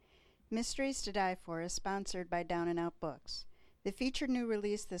Mysteries to Die For is sponsored by Down and Out Books. The featured new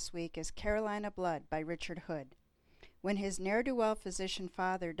release this week is Carolina Blood by Richard Hood. When his ne'er-do-well physician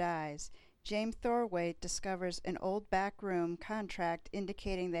father dies, James Thorwald discovers an old backroom contract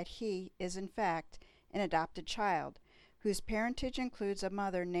indicating that he is in fact an adopted child, whose parentage includes a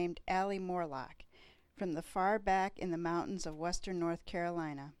mother named Allie Morlock, from the far back in the mountains of western North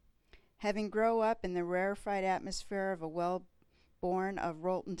Carolina. Having grown up in the rarefied atmosphere of a well-born of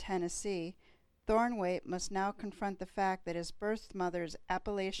Rolton, Tennessee, Thornwaite must now confront the fact that his birth mother's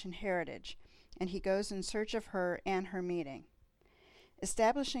Appalachian heritage, and he goes in search of her and her meeting.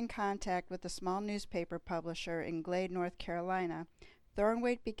 Establishing contact with a small newspaper publisher in Glade, North Carolina,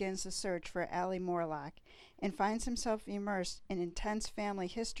 Thornwaite begins the search for Allie Morlock and finds himself immersed in intense family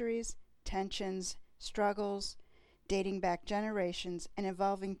histories, tensions, struggles, dating back generations and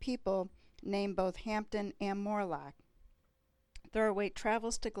involving people named both Hampton and Morlock. Thornwaite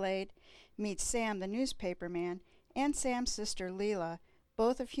travels to Glade, meets Sam the newspaper man, and Sam's sister Leela,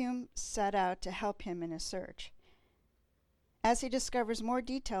 both of whom set out to help him in his search. As he discovers more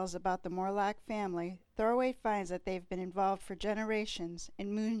details about the Morlock family, Thornwaite finds that they've been involved for generations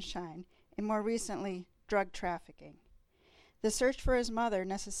in moonshine and more recently drug trafficking. The search for his mother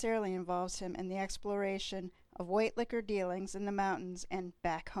necessarily involves him in the exploration of white liquor dealings in the mountains and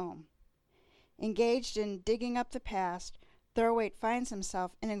back home. Engaged in digging up the past, Thornwaite finds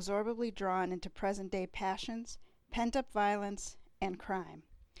himself inexorably drawn into present-day passions, pent-up violence, and crime.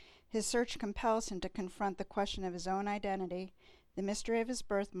 His search compels him to confront the question of his own identity, the mystery of his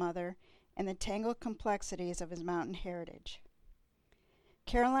birth mother, and the tangled complexities of his mountain heritage.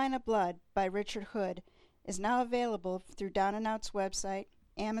 Carolina Blood by Richard Hood is now available through Down and Out's website,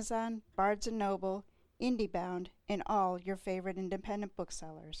 Amazon, Barnes & Noble, IndieBound, and all your favorite independent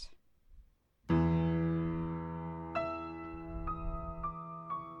booksellers.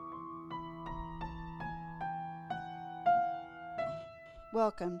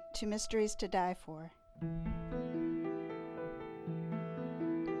 Welcome to Mysteries to Die For.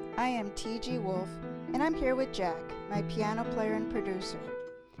 I am T.G. Wolf, and I'm here with Jack, my piano player and producer.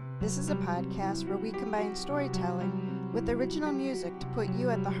 This is a podcast where we combine storytelling with original music to put you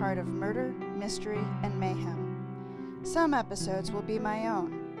at the heart of murder, mystery, and mayhem. Some episodes will be my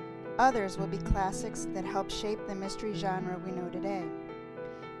own. Others will be classics that help shape the mystery genre we know today.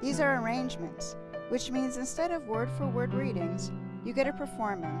 These are arrangements, which means instead of word-for-word readings, you get a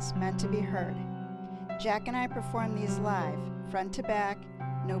performance meant to be heard. Jack and I perform these live, front to back,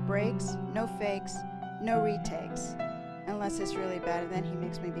 no breaks, no fakes, no retakes. Unless it's really bad, and then he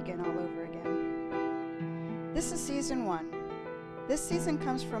makes me begin all over again. This is Season 1. This season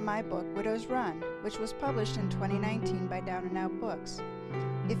comes from my book, Widow's Run, which was published in 2019 by Down and Out Books.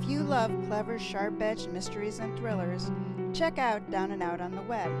 If you love clever, sharp-edged mysteries and thrillers, check out Down and Out on the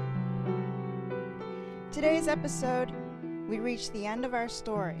web. Today's episode, we reach the end of our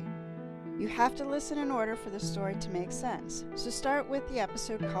story. You have to listen in order for the story to make sense, so start with the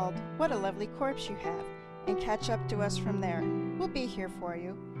episode called What a Lovely Corpse You Have, and catch up to us from there. We'll be here for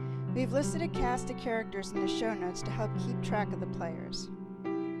you. We've listed a cast of characters in the show notes to help keep track of the players.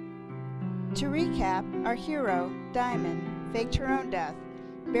 To recap, our hero, Diamond, faked her own death,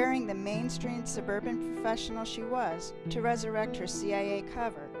 bearing the mainstream suburban professional she was to resurrect her CIA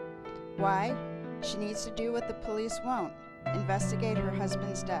cover. Why? She needs to do what the police won't, investigate her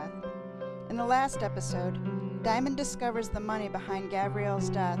husband's death. In the last episode, Diamond discovers the money behind Gabrielle's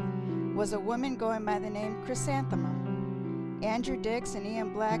death was a woman going by the name Chrysanthemum. Andrew Dix and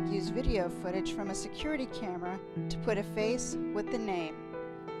Ian Black used video footage from a security camera to put a face with the name,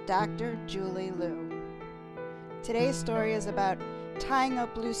 Dr. Julie Liu. Today's story is about tying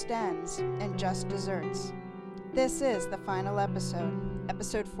up loose ends and just desserts. This is the final episode,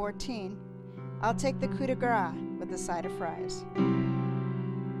 episode 14. I'll take the coup de grace with a side of fries.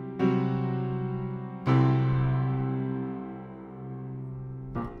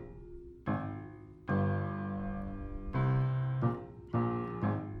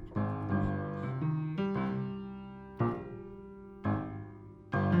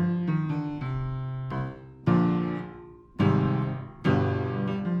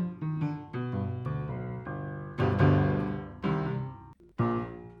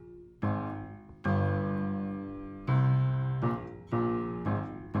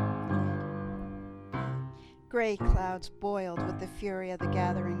 Gray clouds boiled with the fury of the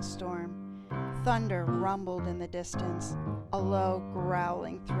gathering storm. Thunder rumbled in the distance, a low,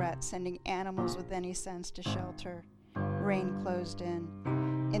 growling threat sending animals with any sense to shelter. Rain closed in.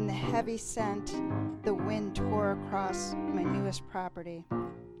 In the heavy scent, the wind tore across my newest property.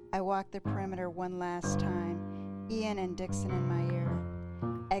 I walked the perimeter one last time, Ian and Dixon in my ear.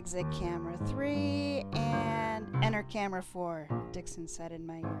 Exit camera 3 and enter camera 4, Dixon said in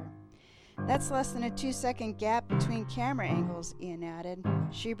my ear. That's less than a 2-second gap between camera angles, Ian added.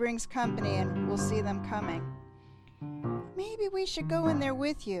 She brings company and we'll see them coming. Maybe we should go in there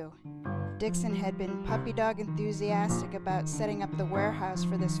with you. Dixon had been puppy dog enthusiastic about setting up the warehouse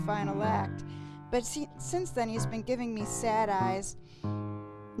for this final act, but since then he's been giving me sad eyes,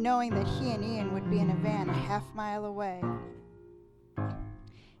 knowing that he and Ian would be in a van a half-mile away.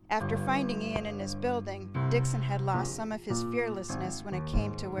 After finding Ian in his building, Dixon had lost some of his fearlessness when it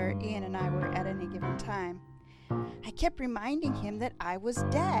came to where Ian and I were at any given time. I kept reminding him that I was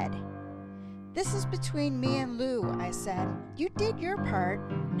dead. This is between me and Lou, I said. You did your part.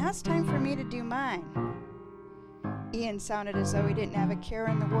 Now it's time for me to do mine. Ian sounded as though he didn't have a care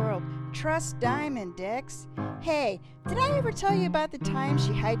in the world. Trust Diamond, Dix. Hey, did I ever tell you about the time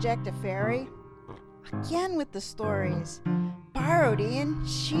she hijacked a ferry? Again with the stories. Borrowed, Ian.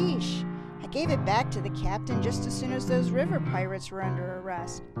 Sheesh. I gave it back to the captain just as soon as those river pirates were under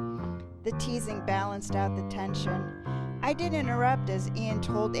arrest. The teasing balanced out the tension. I did interrupt as Ian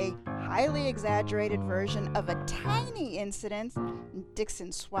told a highly exaggerated version of a tiny incident, and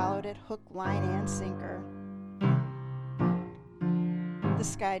Dixon swallowed it hook, line, and sinker. The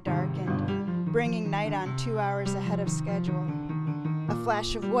sky darkened, bringing night on 2 hours ahead of schedule. A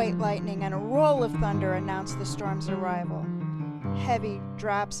flash of white lightning and a roll of thunder announced the storm's arrival. Heavy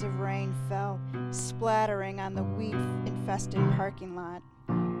drops of rain fell, splattering on the weed-infested parking lot.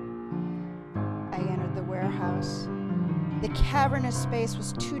 I entered the warehouse. The cavernous space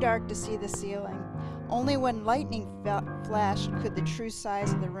was too dark to see the ceiling. Only when lightning flashed could the true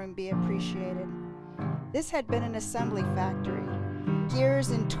size of the room be appreciated. This had been an assembly factory. Gears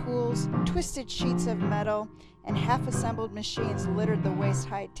and tools, twisted sheets of metal, and half-assembled machines littered the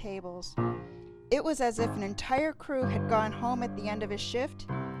waist-high tables. It was as if an entire crew had gone home at the end of a shift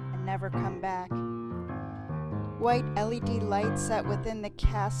and never come back. White LED lights set within the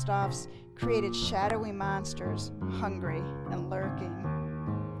cast-offs created shadowy monsters, hungry and lurking.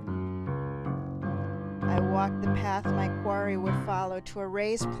 I walked the path my quarry would follow to a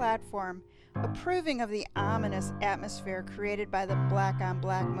raised platform, approving of the ominous atmosphere created by the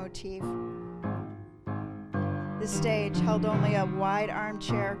black-on-black motif. The stage held only a wide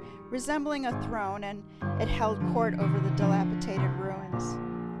armchair resembling a throne, and it held court over the dilapidated ruins.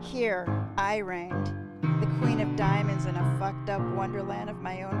 Here, I reigned, the Queen of Diamonds in a fucked-up wonderland of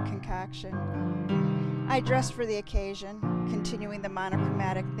my own concoction. I dressed for the occasion, continuing the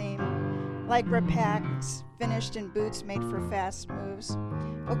monochromatic theme. Lycra packs, finished in boots made for fast moves.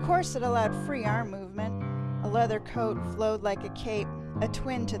 A corset allowed free arm movement. A leather coat flowed like a cape, a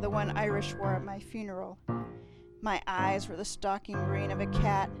twin to the one Irish wore at my funeral. My eyes were the stalking green of a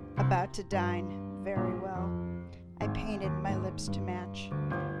cat about to dine very well. I painted my lips to match.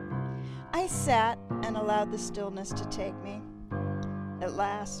 I sat and allowed the stillness to take me. At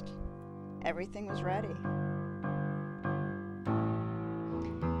last, everything was ready.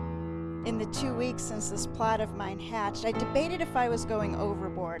 In the 2 weeks since this plot of mine hatched, I debated if I was going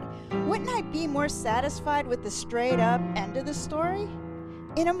overboard. Wouldn't I be more satisfied with the straight-up end of the story?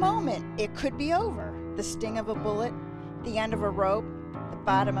 In a moment, it could be over. The sting of a bullet, the end of a rope, the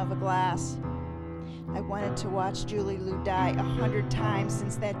bottom of a glass. I wanted to watch Julie Lou die 100 times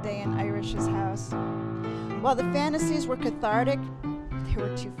since that day in Irish's house. While the fantasies were cathartic, they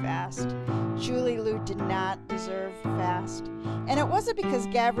were too fast. Julie Lou did not deserve fast. And it wasn't because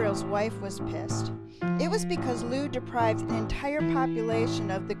Gabriel's wife was pissed. It was because Lou deprived an entire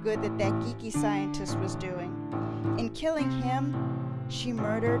population of the good that geeky scientist was doing. In killing him, she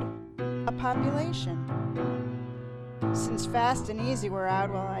murdered a population. Since fast and easy were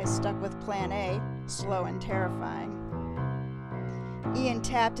out while I stuck with plan A, slow and terrifying. Ian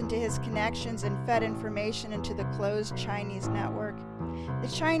tapped into his connections and fed information into the closed Chinese network. The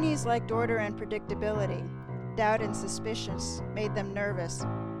Chinese liked order and predictability. Doubt and suspicious made them nervous.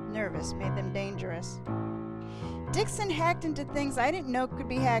 Nervous made them dangerous. Dixon hacked into things I didn't know could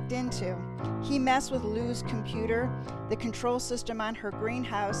be hacked into. He messed with Lou's computer, the control system on her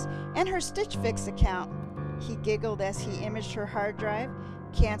greenhouse, and her Stitch Fix account. He giggled as he imaged her hard drive,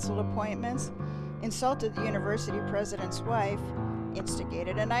 canceled appointments, insulted the university president's wife,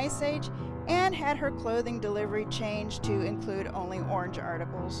 instigated an ice age, and had her clothing delivery changed to include only orange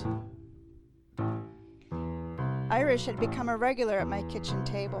articles. Irish had become a regular at my kitchen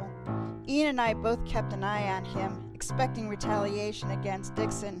table. Ian and I both kept an eye on him, expecting retaliation against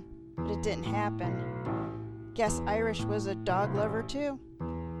Dixon, but it didn't happen. Guess Irish was a dog lover too.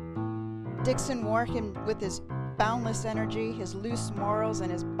 Dixon wore him with his boundless energy, his loose morals,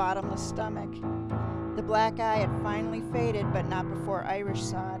 and his bottomless stomach. The black eye had finally faded, but not before Irish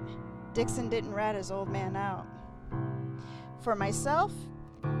saw it. Dixon didn't rat his old man out. For myself,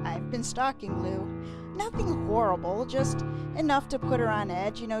 I've been stalking Lou. Nothing horrible, just enough to put her on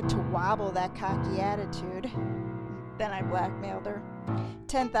edge, to wobble that cocky attitude. Then I blackmailed her.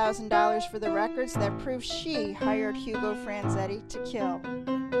 $10,000 for the records that prove she hired Hugo Franzetti to kill.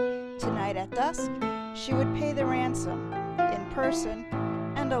 Tonight at dusk, she would pay the ransom, in person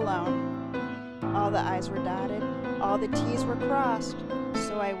and alone. All the I's were dotted, all the T's were crossed,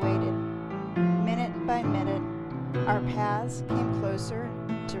 so I waited. Minute by minute, our paths came closer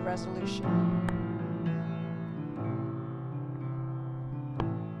to resolution.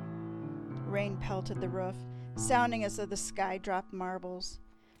 Rain pelted the roof, sounding as though the sky dropped marbles.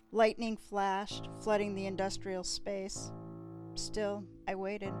 Lightning flashed, flooding the industrial space. Still, I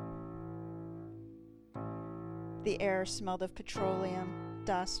waited. The air smelled of petroleum,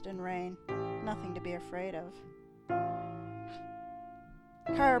 dust, and rain. Nothing to be afraid of.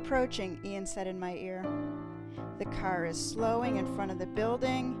 Car approaching, Ian said in my ear. The car is slowing in front of the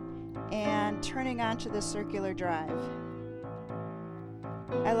building and turning onto the circular drive.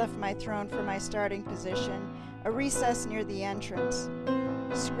 I left my throne for my starting position, a recess near the entrance.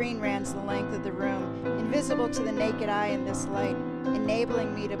 Screen ran the length of the room, invisible to the naked eye in this light,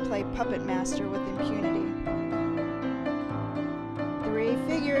 enabling me to play puppet master with impunity. 3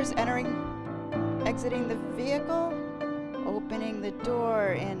 figures exiting the vehicle, opening the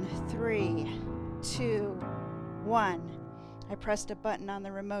door in 3, 2, 1. I pressed a button on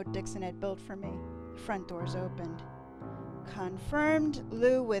the remote Dixon had built for me. Front doors opened. Confirmed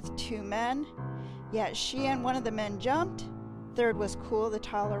Lou with 2 men, yet she and one of the men jumped. Third was Cool, the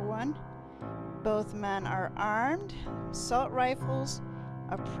taller one. Both men are armed, assault rifles,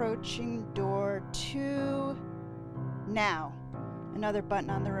 approaching door 2. Now, another button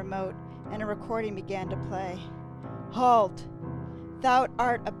on the remote, and a recording began to play. Halt! Thou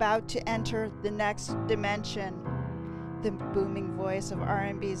art about to enter the next dimension. The booming voice of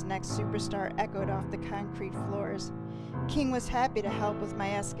R&B's next superstar echoed off the concrete floors. King was happy to help with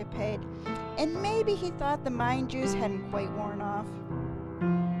my escapade, and maybe he thought the mind juice hadn't quite worn off.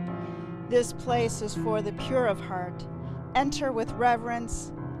 This place is for the pure of heart. Enter with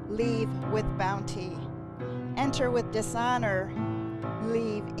reverence, leave with bounty. Enter with dishonor,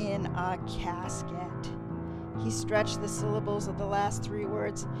 leave in a casket. He stretched the syllables of the last 3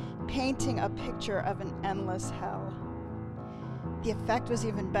 words, painting a picture of an endless hell. The effect was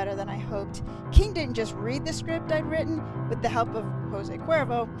even better than I hoped. King didn't just read the script I'd written. With the help of Jose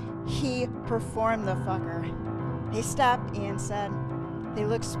Cuervo, he performed the fucker. They stopped, Ian said. They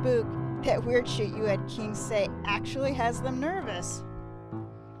look spooked. That weird shit you had King say actually has them nervous.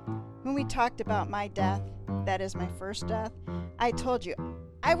 When we talked about my death, that is my first death, I told you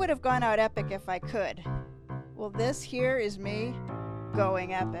I would have gone out epic if I could. Well, this here is me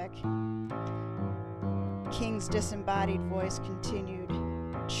going epic. King's disembodied voice continued.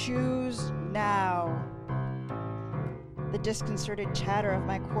 Choose now. The disconcerted chatter of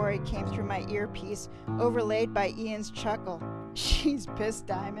my quarry came through my earpiece, overlaid by Ian's chuckle. She's pissed,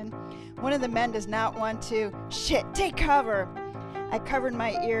 Diamond. One of the men does not want to. Shit, take cover! I covered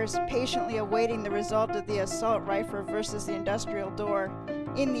my ears, patiently awaiting the result of the assault rifle versus the industrial door.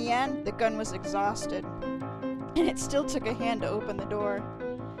 In the end, the gun was exhausted, and it still took a hand to open the door.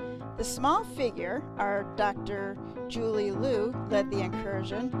 The small figure, our Dr. Julie Liu, led the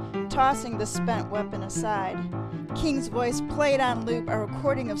incursion, tossing the spent weapon aside. King's voice played on loop, a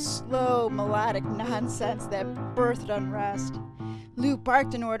recording of slow, melodic nonsense that birthed unrest. Liu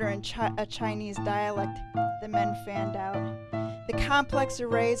barked an order in a Chinese dialect. The men fanned out. The complex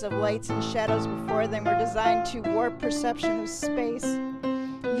arrays of lights and shadows before them were designed to warp perception of space.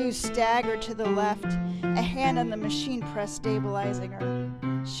 Liu staggered to the left, a hand on the machine press stabilizing her.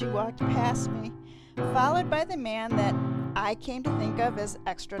 She walked past me, followed by the man that I came to think of as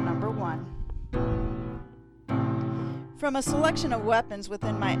extra number 1. From a selection of weapons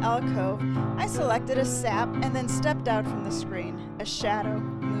within my alcove, I selected a sap and then stepped out from the screen, a shadow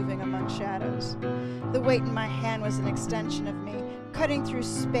moving among shadows. The weight in my hand was an extension of me, cutting through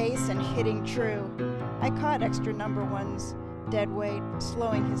space and hitting true. I caught extra number 1's dead weight,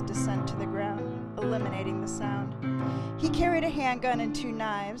 slowing his descent to the ground, eliminating the sound. He carried a handgun and 2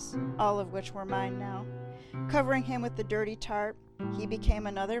 knives, all of which were mine now. Covering him with the dirty tarp, he became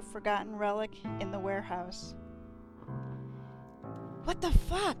another forgotten relic in the warehouse. What the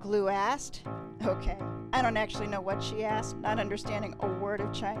fuck? Liu asked. Okay, I don't actually know what she asked, not understanding a word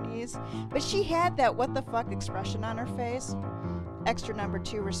of Chinese, but she had that what the fuck expression on her face. Extra number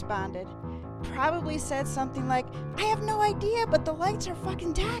 2 responded. Probably said something like, I have no idea, but the lights are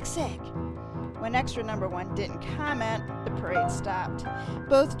fucking toxic. When extra number 1 didn't comment, the parade stopped.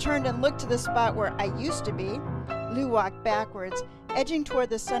 Both turned and looked to the spot where I used to be. Lou walked backwards, edging toward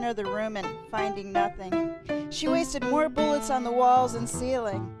the center of the room and finding nothing. She wasted more bullets on the walls and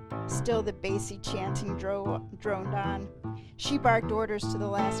ceiling. Still the bassy chanting droned on. She barked orders to the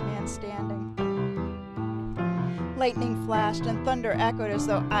last man standing. Lightning flashed and thunder echoed as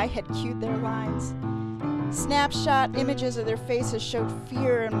though I had cued their lines. Snapshot images of their faces showed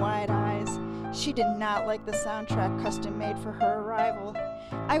fear in wide eyes. She did not like the soundtrack custom made for her arrival.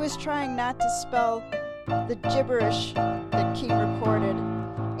 I was trying not to spell the gibberish that King recorded.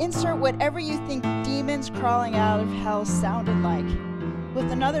 Insert whatever you think demons crawling out of hell sounded like.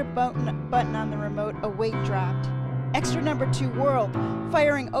 With another button on the remote, a weight dropped. Extra number 2 whirled,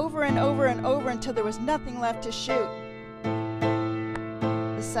 firing over and over and over until there was nothing left to shoot.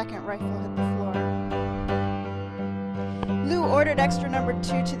 The second rifle hit the floor. Lou ordered extra number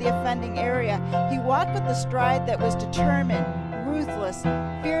 2 to the offending area. He walked with a stride that was determined, ruthless,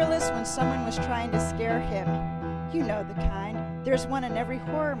 fearless when someone was trying to scare him. You know the kind. There's one in every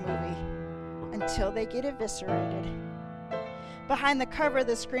horror movie. Until they get eviscerated. Behind the cover of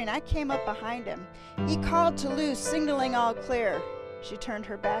the screen, I came up behind him. He called to Lou, signaling all clear. She turned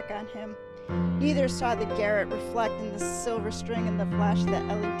her back on him. Neither saw the garret reflect in the silver string in the flash of the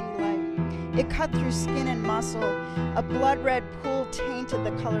LED light. It cut through skin and muscle. A blood-red pool tainted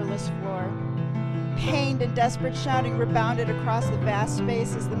the colorless floor. Pained and desperate shouting rebounded across the vast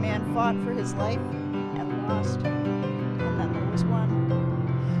space as the man fought for his life and lost. And then there was one.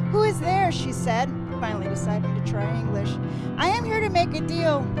 "Who is there?" she said, finally deciding to try English. "I am here to make a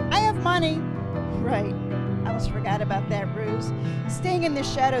deal. I have money." Right. I almost forgot about that ruse. Staying in the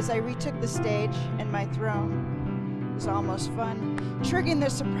shadows, I retook the stage and my throne. It was almost fun, triggering the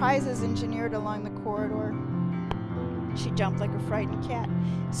surprises engineered along the corridor. She jumped like a frightened cat,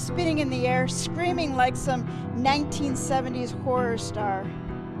 spinning in the air, screaming like some 1970s horror star.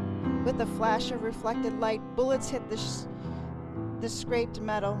 With a flash of reflected light, bullets hit the scraped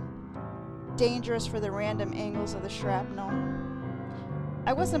metal, dangerous for the random angles of the shrapnel.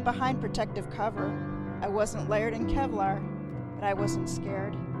 I wasn't behind protective cover. I wasn't layered in Kevlar, but I wasn't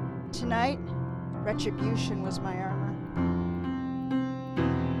scared. Tonight, retribution was my armor.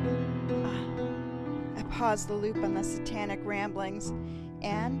 I paused the loop on the satanic ramblings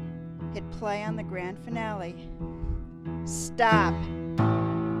and hit play on the grand finale. Stop!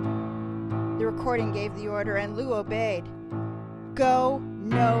 The recording gave the order and Lou obeyed. Go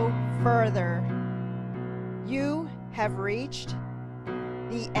no further. You have reached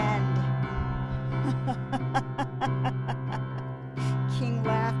the end. King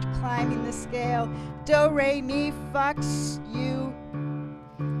laughed, climbing the scale. Do, re, mi, fucks you.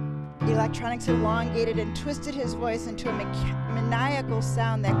 The electronics elongated and twisted his voice into a maniacal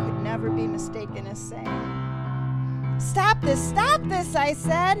sound that could never be mistaken as saying, stop this, I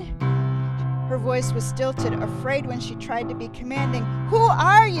said. Her voice was stilted, afraid when she tried to be commanding. Who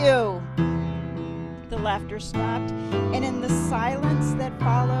are you? The laughter stopped, and in the silence that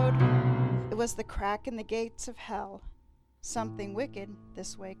followed, it was the crack in the gates of hell. Something wicked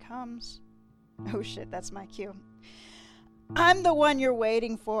this way comes. Oh shit, that's my cue. I'm the one you're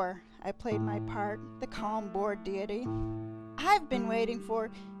waiting for. I played my part, the calm, bored deity. I've been waiting for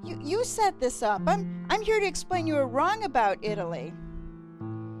you set this up. I'm here to explain you were wrong about Italy.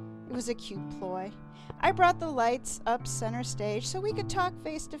 It was a cute ploy. I brought the lights up center stage so we could talk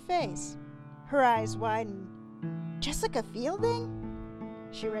face to face. Her eyes widened. Jessica Fielding?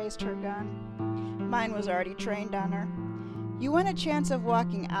 She raised her gun. Mine was already trained on her. You want a chance of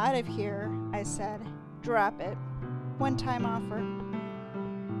walking out of here, I said. Drop it. One-time offer.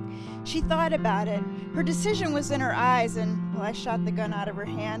 She thought about it. Her decision was in her eyes, and, well, I shot the gun out of her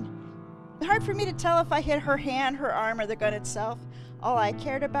hand. Hard for me to tell if I hit her hand, her arm, or the gun itself. All I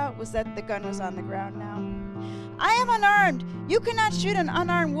cared about was that the gun was on the ground now. I am unarmed. You cannot shoot an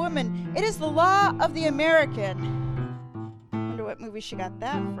unarmed woman. It is the law of the American. Wonder what movie she got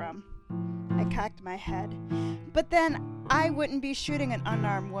that from. I cocked my head. But then I wouldn't be shooting an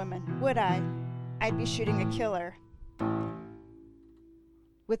unarmed woman, would I? I'd be shooting a killer.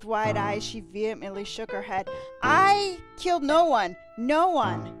 With wide eyes, she vehemently shook her head. I killed no one. No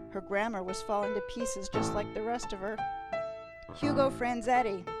one. Her grammar was falling to pieces just like the rest of her. Hugo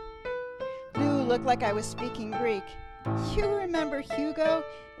Franzetti. Lou looked like I was speaking Greek. You remember Hugo?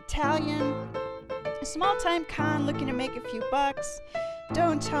 Italian? A small-time con looking to make a few bucks.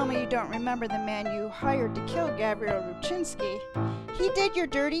 Don't tell me you don't remember the man you hired to kill Gabriel Ruchinsky. He did your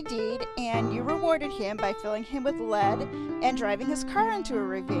dirty deed, and you rewarded him by filling him with lead and driving his car into a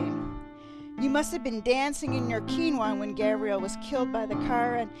ravine. You must have been dancing in your quinoa when Gabriel was killed by the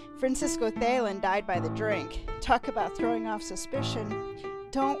car and Francisco Thelen died by the drink. Talk about throwing off suspicion.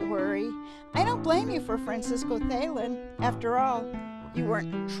 Don't worry. I don't blame you for Francisco Thelen. After all, you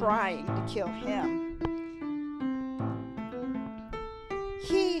weren't trying to kill him.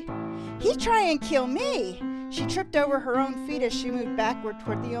 He tried and kill me. She tripped over her own feet as she moved backward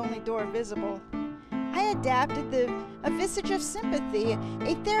toward the only door visible. I adapted a visage of sympathy,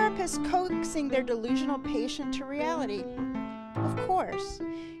 a therapist coaxing their delusional patient to reality. Of course,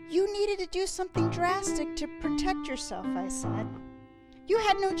 you needed to do something drastic to protect yourself, I said. You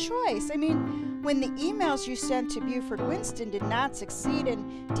had no choice. I mean, when the emails you sent to Buford Winston did not succeed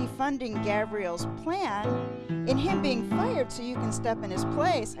in defunding Gabriel's plan, in him being fired so you can step in his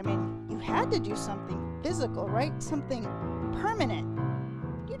place, I mean, you had to do something physical, right? Something permanent.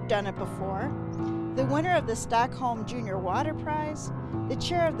 You'd done it before. The winner of the Stockholm Junior Water Prize, the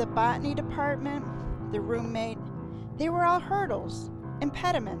chair of the botany department, the roommate, they were all hurdles,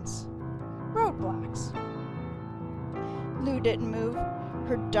 impediments, roadblocks. Lou didn't move,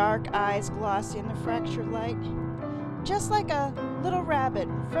 her dark eyes glossy in the fractured light, just like a little rabbit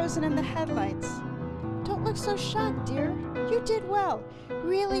frozen in the headlights. Don't look so shocked, dear. You did well,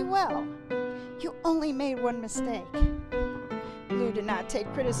 really well. You only made one mistake. Lou did not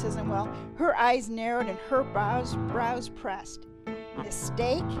take criticism well. Her eyes narrowed and her brows pressed.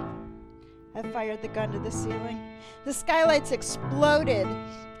 Mistake? I fired the gun to the ceiling. The skylights exploded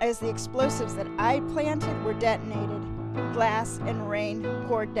as the explosives that I planted were detonated. Glass and rain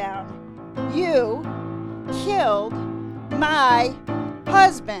poured down. You killed my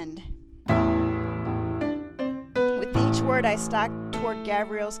husband. With each word, I stalked toward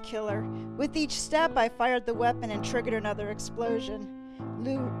Gabriel's killer. With each step, I fired the weapon and triggered another explosion.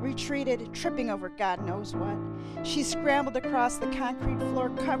 Lou retreated, tripping over God knows what. She scrambled across the concrete floor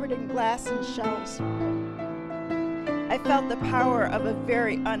covered in glass and shells. I felt the power of a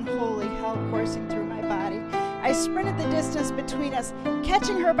very unholy hell coursing through my body. I sprinted the distance between us,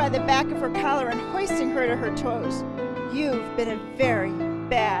 catching her by the back of her collar and hoisting her to her toes. You've been a very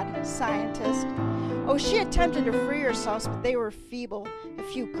bad scientist. Oh, she attempted to free herself, but they were feeble. A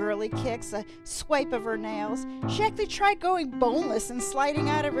few girly kicks, a swipe of her nails. She actually tried going boneless and sliding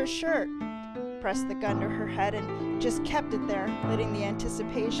out of her shirt. Pressed the gun to her head and just kept it there, letting the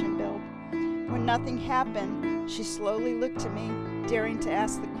anticipation build. When nothing happened, she slowly looked to me, daring to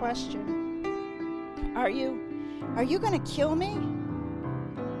ask the question. Are you gonna kill me?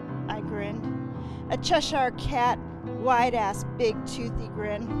 I grinned. A Cheshire cat, wide-ass, big, toothy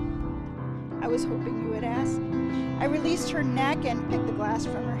grin. I was hoping you would ask. I released her neck and picked the glass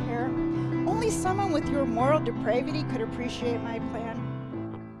from her hair. Only someone with your moral depravity could appreciate my plan.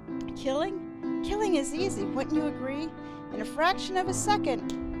 Killing? Killing is easy, wouldn't you agree? In a fraction of a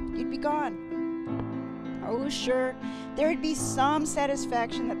second, you'd be gone. Oh, sure, there would be some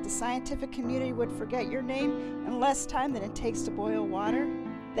satisfaction that the scientific community would forget your name in less time than it takes to boil water.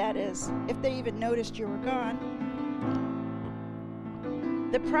 That is, if they even noticed you were gone.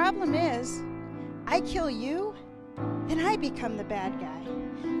 The problem is, I kill you, then I become the bad guy.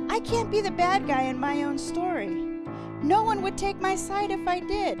 I can't be the bad guy in my own story. No one would take my side if I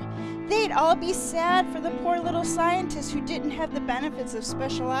did. They'd all be sad for the poor little scientist who didn't have the benefits of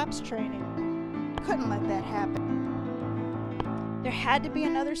special ops training. Couldn't let that happen. There had to be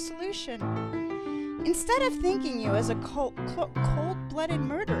another solution. Instead of thinking you as a cold-blooded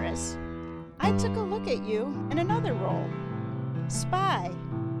murderess, I took a look at you in another role. Spy.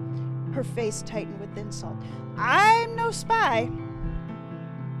 Her face tightened with insult. I'm no spy.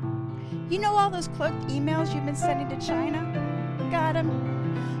 You know all those cloaked emails you've been sending to China? Got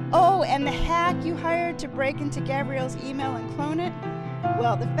 'em. Oh, and the hack you hired to break into Gabriel's email and clone it?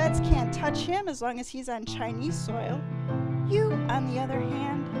 Well, the feds can't touch him as long as he's on Chinese soil. You, on the other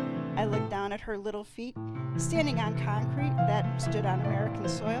hand, I looked down at her little feet, standing on concrete that stood on American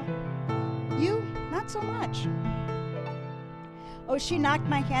soil. You, not so much. Oh, she knocked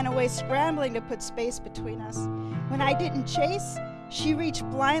my hand away, scrambling to put space between us. When I didn't chase, she reached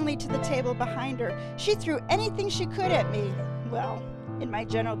blindly to the table behind her. She threw anything she could at me. Well, in my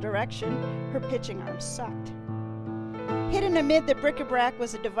general direction, her pitching arm sucked. Hidden amid the bric-a-brac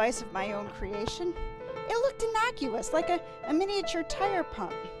was a device of my own creation. It looked innocuous, like a miniature tire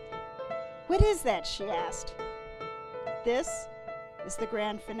pump. What is that? She asked. This is the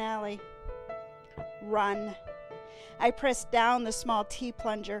grand finale. Run. I pressed down the small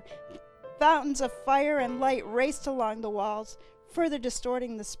T-plunger. Fountains of fire and light raced along the walls, further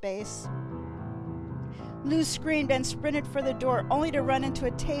distorting the space. Lou screamed and sprinted for the door, only to run into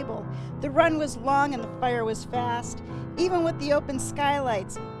a table. The run was long and the fire was fast. Even with the open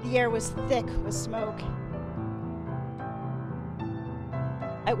skylights, the air was thick with smoke.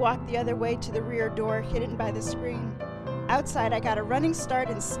 I walked the other way to the rear door, hidden by the screen. Outside, I got a running start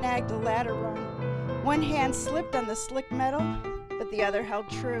and snagged a ladder rung. One hand slipped on the slick metal, but the other held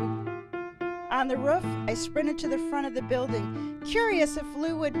true. On the roof, I sprinted to the front of the building, curious if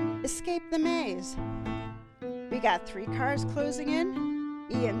Lou would escape the maze. "We got 3 cars closing in,"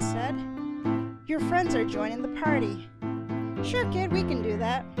 Ian said. "Your friends are joining the party." "Sure, kid, we can do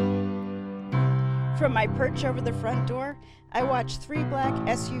that." From my perch over the front door, I watched 3 black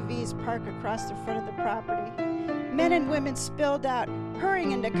SUVs park across the front of the property. Men and women spilled out,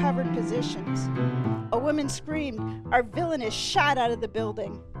 hurrying into covered positions. A woman screamed, "Our villain is shot out of the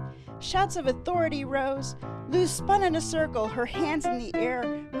building." Shouts of authority rose. Lou spun in a circle, her hands in the air,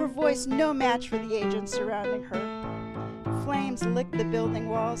 her voice no match for the agents surrounding her. Flames licked the building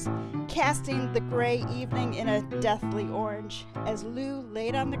walls, casting the gray evening in a deathly orange, as Lou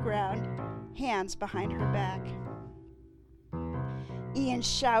laid on the ground, hands behind her back. Ian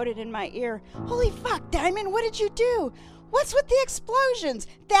shouted in my ear, "Holy fuck, Diamond, what did you do? What's with the explosions?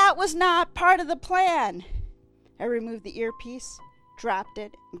 That was not part of the plan." I removed the earpiece, dropped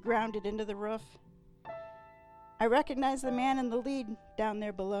it, and ground it into the roof. I recognized the man in the lead down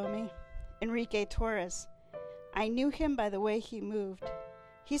there below me, Enrique Torres. I knew him by the way he moved.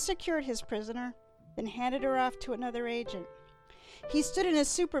 He secured his prisoner, then handed her off to another agent. He stood in a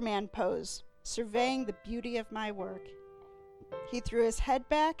Superman pose, surveying the beauty of my work. He threw his head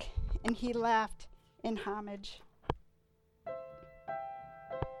back, and he laughed in homage.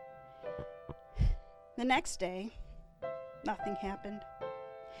 The next day, nothing happened.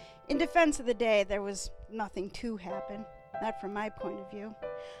 In defense of the day, there was nothing to happen, not from my point of view.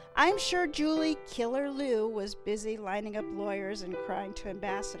 I'm sure Julie Killer Lou was busy lining up lawyers and crying to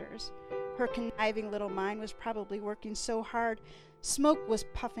ambassadors. Her conniving little mind was probably working so hard, smoke was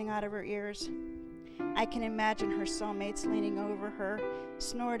puffing out of her ears. I can imagine her cellmates leaning over her,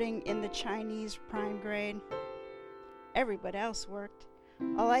 snorting in the Chinese prime grade. Everybody else worked.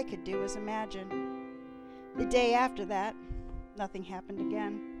 All I could do was imagine. The day after that, nothing happened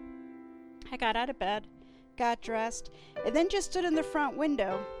again. I got out of bed, got dressed, and then just stood in the front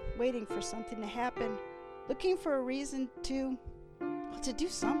window, waiting for something to happen, looking for a reason to do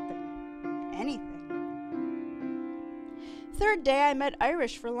something, anything. Third day, I met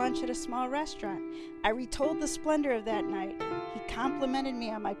Irish for lunch at a small restaurant. I retold the splendor of that night. He complimented me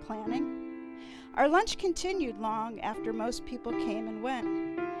on my planning. Our lunch continued long after most people came and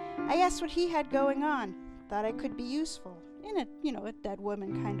went. I asked what he had going on, thought I could be useful, in a dead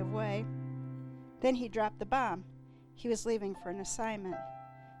woman kind of way. Then he dropped the bomb. He was leaving for an assignment.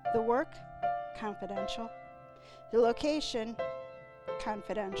 The work, confidential. The location,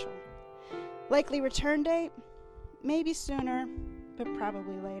 confidential. Likely return date, maybe sooner, but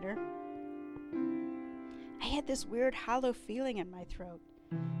probably later. I had this weird hollow feeling in my throat.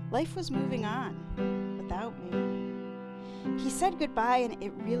 Life was moving on without me. He said goodbye, and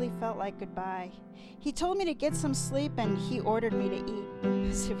it really felt like goodbye. He told me to get some sleep, and he ordered me to eat,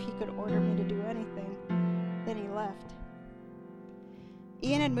 as if he could order me to do anything. Then he left.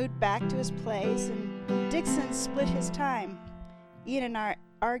 Ian had moved back to his place, and Dixon split his time. Ian and I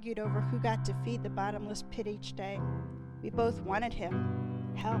argued over who got to feed the bottomless pit each day. We both wanted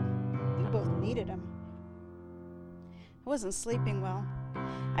him. Hell, we both needed him. I wasn't sleeping well.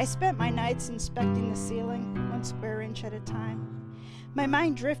 I spent my nights inspecting the ceiling, 1 square inch at a time. My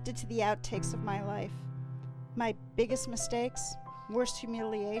mind drifted to the outtakes of my life. My biggest mistakes, worst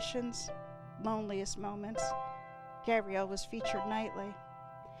humiliations, loneliest moments. Gabrielle was featured nightly.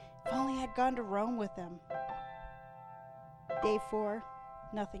 If only I'd gone to Rome with him. Day 4,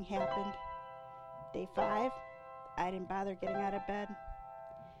 nothing happened. Day 5, I didn't bother getting out of bed.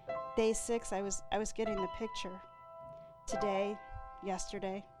 Day 6, I was getting the picture. Today,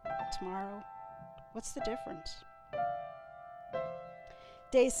 yesterday, tomorrow, what's the difference?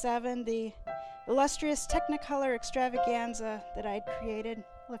 Day 7, the illustrious Technicolor extravaganza that I'd created,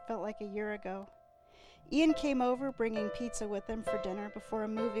 well, it felt like a year ago. Ian came over, bringing pizza with him for dinner before a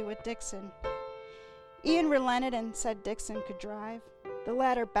movie with Dixon. Ian relented and said Dixon could drive. The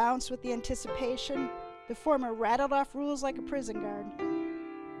latter bounced with the anticipation. The former rattled off rules like a prison guard.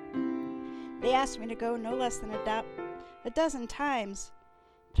 They asked me to go no less than a dozen times,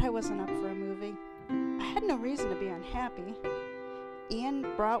 but I wasn't up for a movie. I had no reason to be unhappy. Ian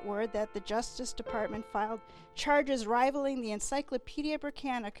brought word that the Justice Department filed charges rivaling the Encyclopedia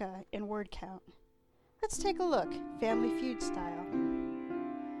Britannica in word count. Let's take a look, Family Feud style.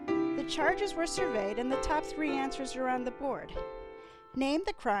 The charges were surveyed, and the top 3 answers are on the board. Name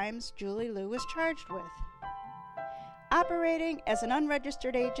the crimes Julie Liu was charged with. Operating as an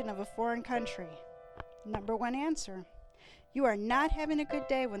unregistered agent of a foreign country. Number 1 answer. You are not having a good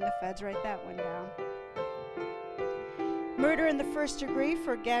day when the feds write that one down. Murder in the first degree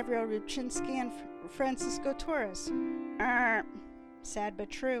for Gabriel Rubchinski and Francisco Torres. Sad but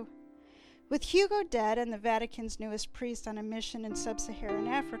true. With Hugo dead and the Vatican's newest priest on a mission in sub-Saharan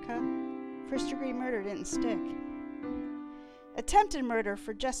Africa, first-degree murder didn't stick. Attempted murder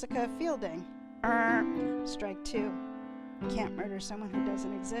for Jessica Fielding. Strike 2. Can't murder someone who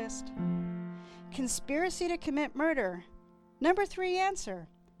doesn't exist. Conspiracy to commit murder. Number 3 answer.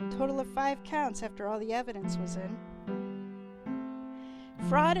 Total of 5 counts after all the evidence was in.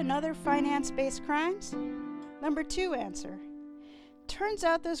 Fraud and other finance-based crimes? Number 2 answer. Turns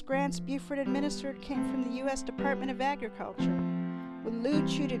out those grants Buford administered came from the U.S. Department of Agriculture. When Lou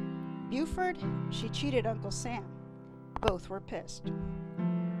cheated Buford, she cheated Uncle Sam. Both were pissed.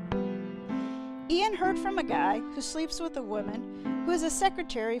 Ian heard from a guy who sleeps with a woman who is a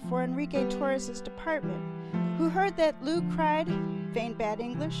secretary for Enrique Torres' department, who heard that Lou cried, feigned bad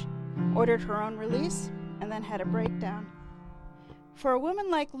English, ordered her own release, and then had a breakdown. For a woman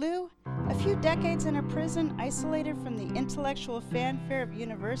like Lou, a few decades in a prison isolated from the intellectual fanfare of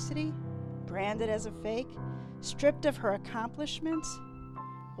university, branded as a fake, stripped of her accomplishments,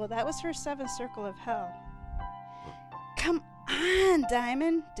 well, that was her 7th circle of hell. Come on,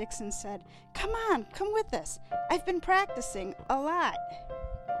 Diamond, Dixon said. Come on, come with us. I've been practicing a lot.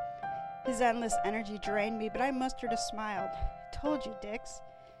 His endless energy drained me, but I mustered a smile. Told you, Dix.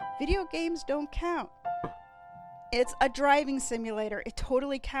 Video games don't count. It's a driving simulator. It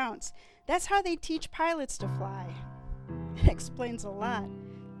totally counts. That's how they teach pilots to fly. It explains a lot.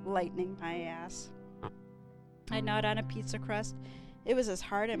 Lightning my ass. I gnawed on a pizza crust. It was as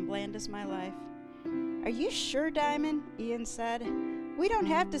hard and bland as my life. Are you sure, Diamond? Ian said. We don't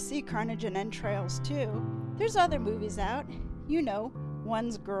have to see Carnage and Entrails, too. There's other movies out. You know,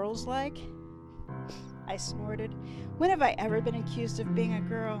 ones girls like. I snorted. When have I ever been accused of being a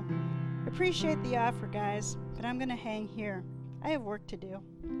girl? Appreciate the offer, guys, but I'm gonna hang here. I have work to do.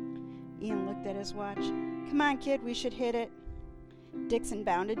 Ian looked at his watch. Come on, kid, we should hit it. Dixon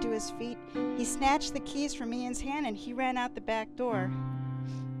bounded to his feet. He snatched the keys from Ian's hand and he ran out the back door.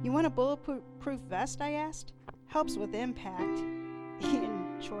 You want a bulletproof vest? I asked. Helps with impact.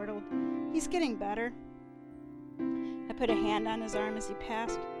 Ian chortled. He's getting better. I put a hand on his arm as he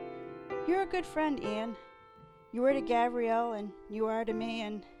passed. You're a good friend, Ian. You were to Gabrielle, and you are to me,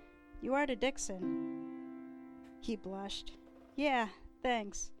 and you are to Dixon. He blushed. Yeah,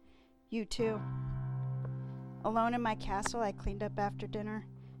 thanks. You too. Alone in my castle, I cleaned up after dinner.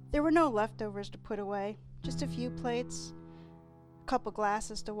 There were no leftovers to put away, just a few plates, a couple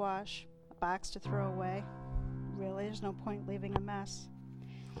glasses to wash, a box to throw away. Really, there's no point leaving a mess.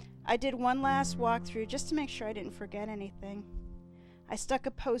 I did one last walkthrough just to make sure I didn't forget anything. I stuck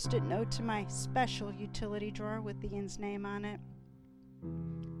a post-it note to my special utility drawer with Ian's name on it.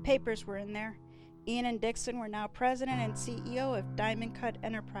 Papers were in there. Ian and Dixon were now president and CEO of Diamond Cut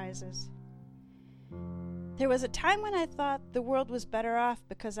Enterprises. There was a time when I thought the world was better off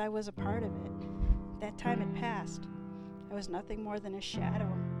because I was a part of it. That time had passed. I was nothing more than a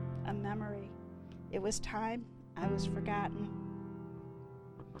shadow, a memory. It was time. I was forgotten.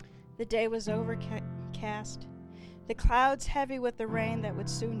 The day was overcast. The clouds heavy with the rain that would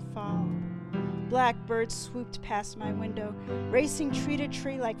soon fall. Blackbirds swooped past my window, racing tree to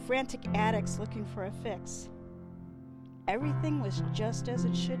tree like frantic addicts looking for a fix. Everything was just as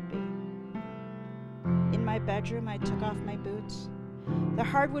it should be. In my bedroom, I took off my boots. The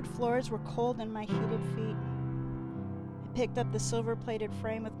hardwood floors were cold in my heated feet. I picked up the silver-plated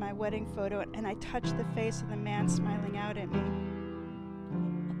frame with my wedding photo, and I touched the face of the man smiling out at me.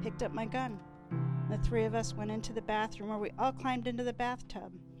 I picked up my gun. The three of us went into the bathroom, where we all climbed into the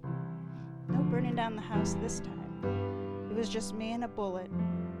bathtub. No burning down the house this time. It was just me and a bullet,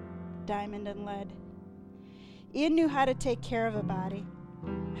 Diamond and lead. Ian knew how to take care of a body.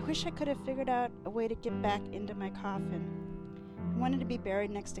 I wish I could have figured out a way to get back into my coffin. I wanted to be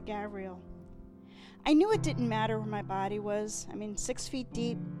buried next to Gabrielle. I knew it didn't matter where my body was. 6 feet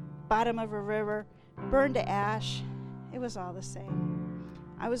deep, bottom of a river, burned to ash. It was all the same.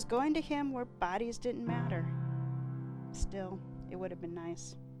 I was going to him where bodies didn't matter. Still, it would have been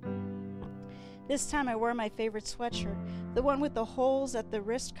nice. This time I wore my favorite sweatshirt, the one with the holes at the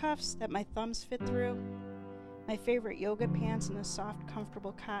wrist cuffs that my thumbs fit through. My favorite yoga pants in the soft,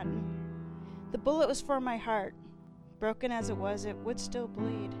 comfortable cotton. The bullet was for my heart. Broken as it was, it would still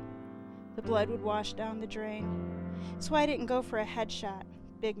bleed. The blood would wash down the drain. That's why I didn't go for a headshot.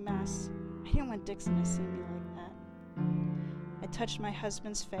 big mess. I didn't want Dixon to see me like that. I touched my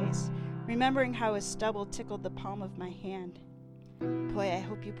husband's face, remembering how his stubble tickled the palm of my hand. Boy, I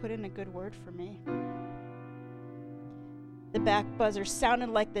hope you put in a good word for me. The back buzzer sounded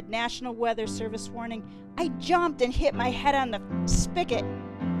like the National Weather Service warning. I jumped and hit my head on the spigot.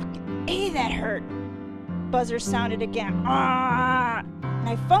 Hey, that hurt. Buzzer sounded again. Ah! And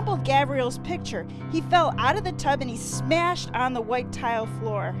I fumbled Gabriel's picture. He fell out of the tub and he smashed on the white tile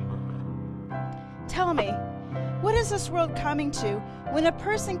floor. Tell me, what is this world coming to when a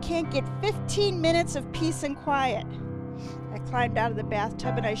person can't get 15 minutes of peace and quiet? I climbed out of the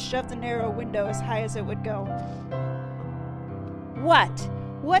bathtub and I shoved the narrow window as high as it would go.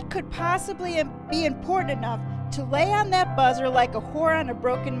 What could possibly be important enough to lay on that buzzer like a whore on a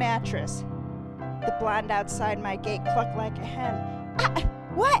broken mattress? The blonde outside my gate clucked like a hen.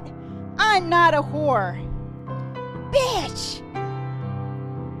 What? I'm not a whore. Bitch!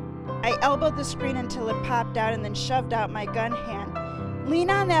 I elbowed the screen until it popped out and then shoved out my gun hand.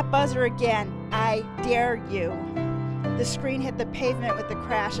 Lean on that buzzer again. I dare you. The screen hit the pavement with a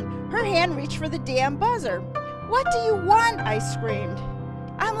crash and her hand reached for the damn buzzer. What do you want? I screamed.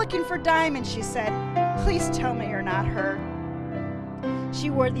 I'm looking for Diamond, she said. Please tell me you're not her. She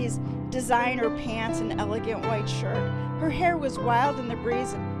wore these designer pants and elegant white shirt. Her hair was wild in the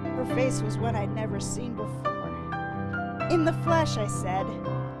breeze and her face was one I'd never seen before. In the flesh, I said.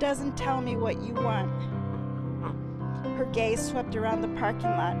 Doesn't tell me what you want. Her gaze swept around the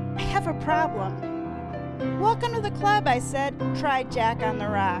parking lot. I have a problem. Welcome to the club, I said. Try Jack on the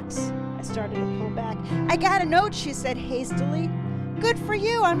Rocks. I started to pull back. I got a note, she said hastily. Good for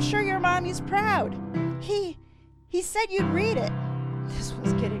you. I'm sure your mommy's proud. He said you'd read it. This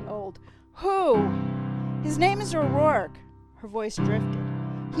was getting old. Who? His name is O'Rourke. Her voice drifted.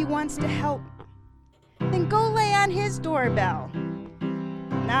 He wants to help. Then go lay on his doorbell.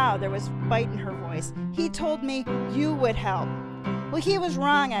 Now there was bite in her voice. He told me you would help. Well, he was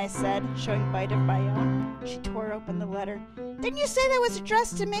wrong, I said, showing bite of my own. She tore open the letter. Didn't you say that was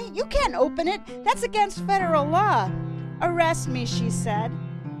addressed to me? You can't open it. That's against federal law. Arrest me, she said.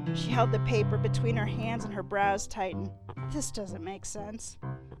 She held the paper between her hands and her brows tightened. This doesn't make sense.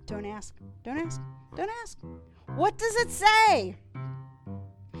 Don't ask. Don't ask. Don't ask. What does it say?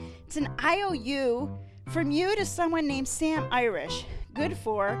 It's an IOU from you to someone named Sam Irish. Good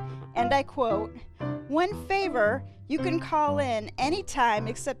for, and I quote, one favor, you can call in any time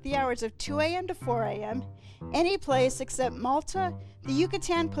except the hours of 2 a.m. to 4 a.m., any place except Malta, the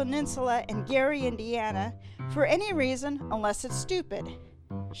Yucatan Peninsula, and Gary, Indiana, for any reason unless it's stupid.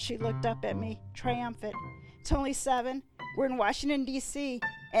 She looked up at me, triumphant. It's only 7. We're in Washington, D.C.,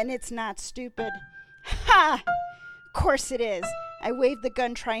 and it's not stupid. Ha! Of course it is. I waved the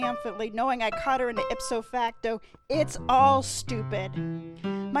gun triumphantly, knowing I caught her in the ipso facto. It's all stupid.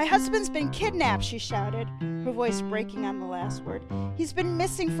 My husband's been kidnapped, she shouted, her voice breaking on the last word. He's been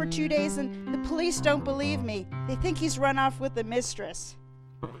missing for 2 days, and the police don't believe me. They think he's run off with the mistress.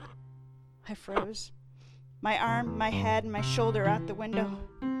 I froze. My arm, my head, and my shoulder out the window.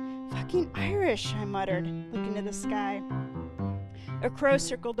 Fucking Irish, I muttered, looking to the sky. A crow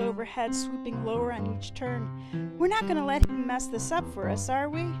circled overhead, swooping lower on each turn. We're not going to let him mess this up for us, are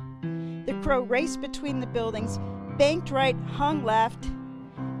we? The crow raced between the buildings, banked right, hung left.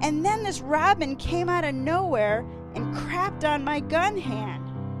 And then this robin came out of nowhere and crapped on my gun hand.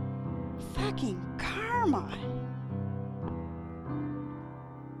 Fucking karma.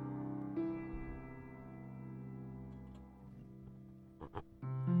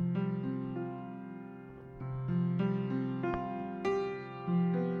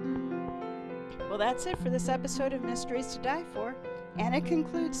 Well, that's it for this episode of Mysteries to Die For, and it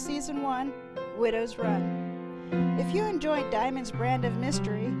concludes Season 1, Widow's Run. If you enjoyed Diamond's brand of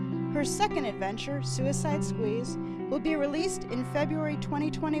mystery, her second adventure, Suicide Squeeze, will be released in February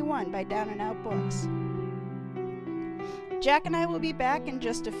 2021 by Down and Out Books. Jack and I will be back in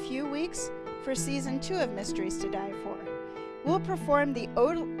just a few weeks for Season 2 of Mysteries to Die For. We'll perform the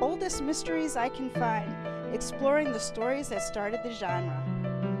oldest mysteries I can find, exploring the stories that started the genre.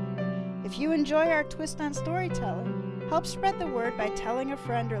 If you enjoy our twist on storytelling, help spread the word by telling a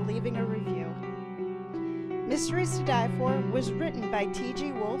friend or leaving a review. Mysteries to Die For was written by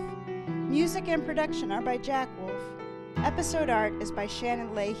T.G. Wolfe. Music and production are by Jack Wolfe. Episode art is by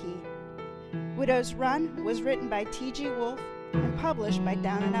Shannon Leahy. Widow's Run was written by T.G. Wolfe and published by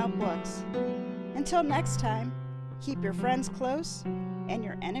Down and Out Books. Until next time, keep your friends close and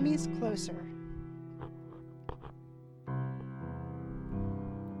your enemies closer.